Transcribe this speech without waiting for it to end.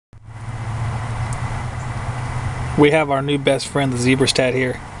We have our new best friend, the zebrastat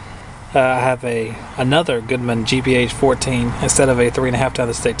here. I have another Goodman GPH 14 instead of a 3.5 ton.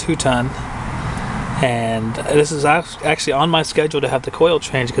 This is a 2 ton, and this is actually on my schedule to have the coil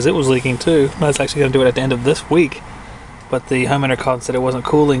changed because it was leaking too. I was actually going to do it at the end of this week, but the homeowner called and said it wasn't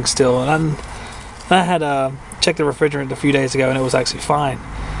cooling still, and I had checked the refrigerant a few days ago and it was actually fine.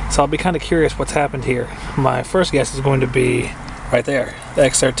 So I'll be kind of curious what's happened here. My first guess is going to be right there. The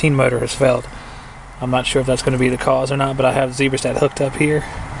X13 motor has failed. I'm not sure if that's going to be the cause or not, but I have zebrastat hooked up here.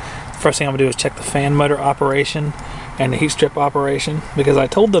 First thing I'm going to do is check the fan motor operation and the heat strip operation, because I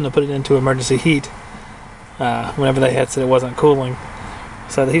told them to put it into emergency heat whenever they had said it wasn't cooling.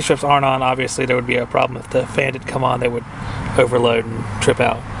 So the heat strips aren't on. Obviously there would be a problem if the fan didn't come on. They would overload and trip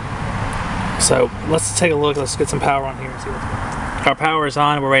out. So let's take a look. Let's get some power on here and see what's going on. Our power is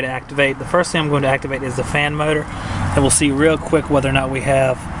on. We're ready to activate. The first thing I'm going to activate is the fan motor, and we'll see real quick whether or not we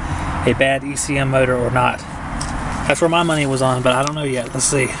have a bad ECM motor or not. That's where my money was on, but I don't know yet. Let's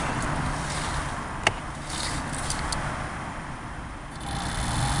see.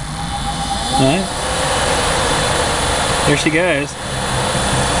 Alright. Here she goes.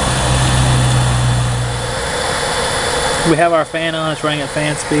 We have our fan on. It's running at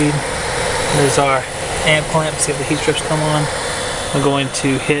fan speed. There's our amp clamp. See if the heat strips come on. I'm going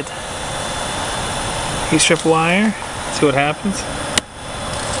to hit heat strip wire. See what happens.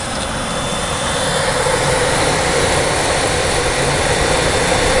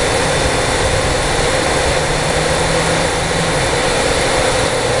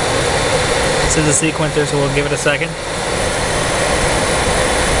 This is a sequencer, so we'll give it a second.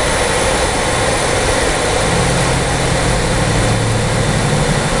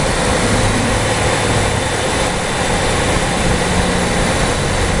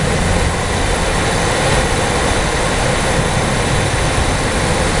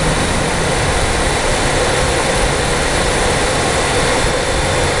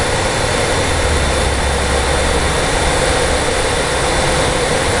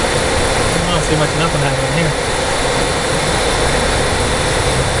 Too much nothing happening here.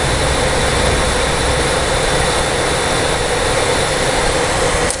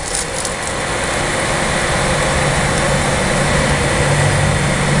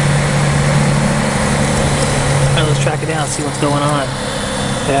 Alright, let's track it down and see what's going on.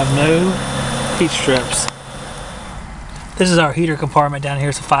 We have no heat strips. This is our heater compartment down here.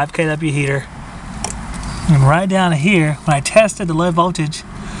 It's a 5 kW heater. And right down here, when I tested the low voltage,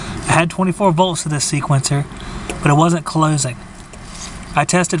 I had 24 volts to this sequencer, but it wasn't closing. I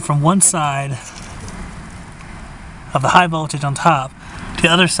tested from one side of the high voltage on top to the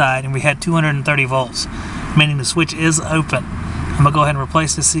other side, and we had 230 volts, meaning the switch is open. I'm going to go ahead and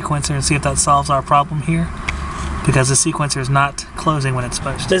replace this sequencer and see if that solves our problem here, because the sequencer is not closing when it's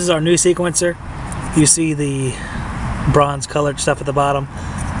supposed to. This is our new sequencer. You see the bronze colored stuff at the bottom,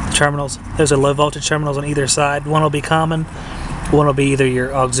 the terminals. Those are low voltage terminals on either side. One will be common. One will be either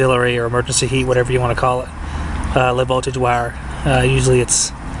your auxiliary or emergency heat, whatever you want to call it. Low voltage wire. Usually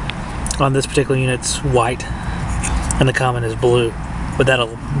it's, on this particular unit, it's white, and the common is blue, but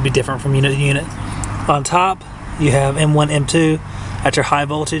that'll be different from unit to unit. On top, you have M1, M2. That's your high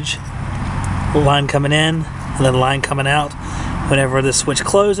voltage line coming in, and then the line coming out. Whenever this switch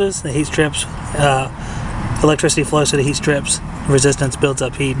closes, the heat strips, electricity flows to the heat strips, resistance builds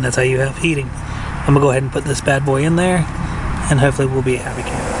up heat, and that's how you have heating. I'm going to go ahead and put this bad boy in there, and hopefully we'll be a happy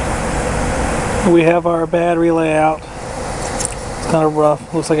camper. We have our battery layout. It's kind of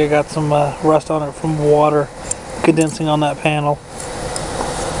rough. Looks like I got some rust on it from water condensing on that panel.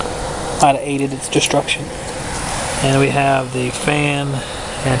 Might have aided its destruction. And we have the fan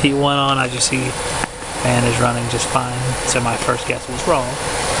and heat one on. As you see, fan is running just fine. So my first guess was wrong.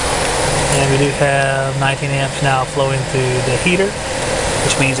 And we do have 19 amps now flowing through the heater,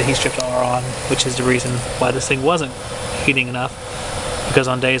 which means the heat strips are on, which is the reason why this thing wasn't heating enough, because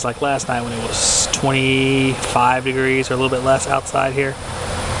on days like last night when it was 25 degrees or a little bit less outside here,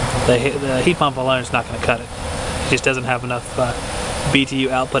 the heat pump alone is not going to cut it. It just doesn't have enough BTU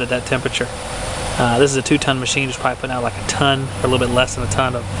output at that temperature. This is a 2 ton machine, just probably putting out like a ton or a little bit less than a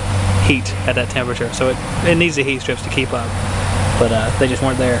ton of heat at that temperature, so it needs the heat strips to keep up, but they just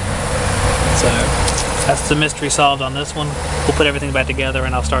weren't there. So that's the mystery solved on this one. We'll put everything back together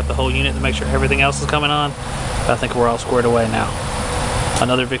and I'll start the whole unit to make sure everything else is coming on. But I think we're all squared away now.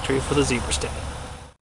 Another victory for the zebrastat.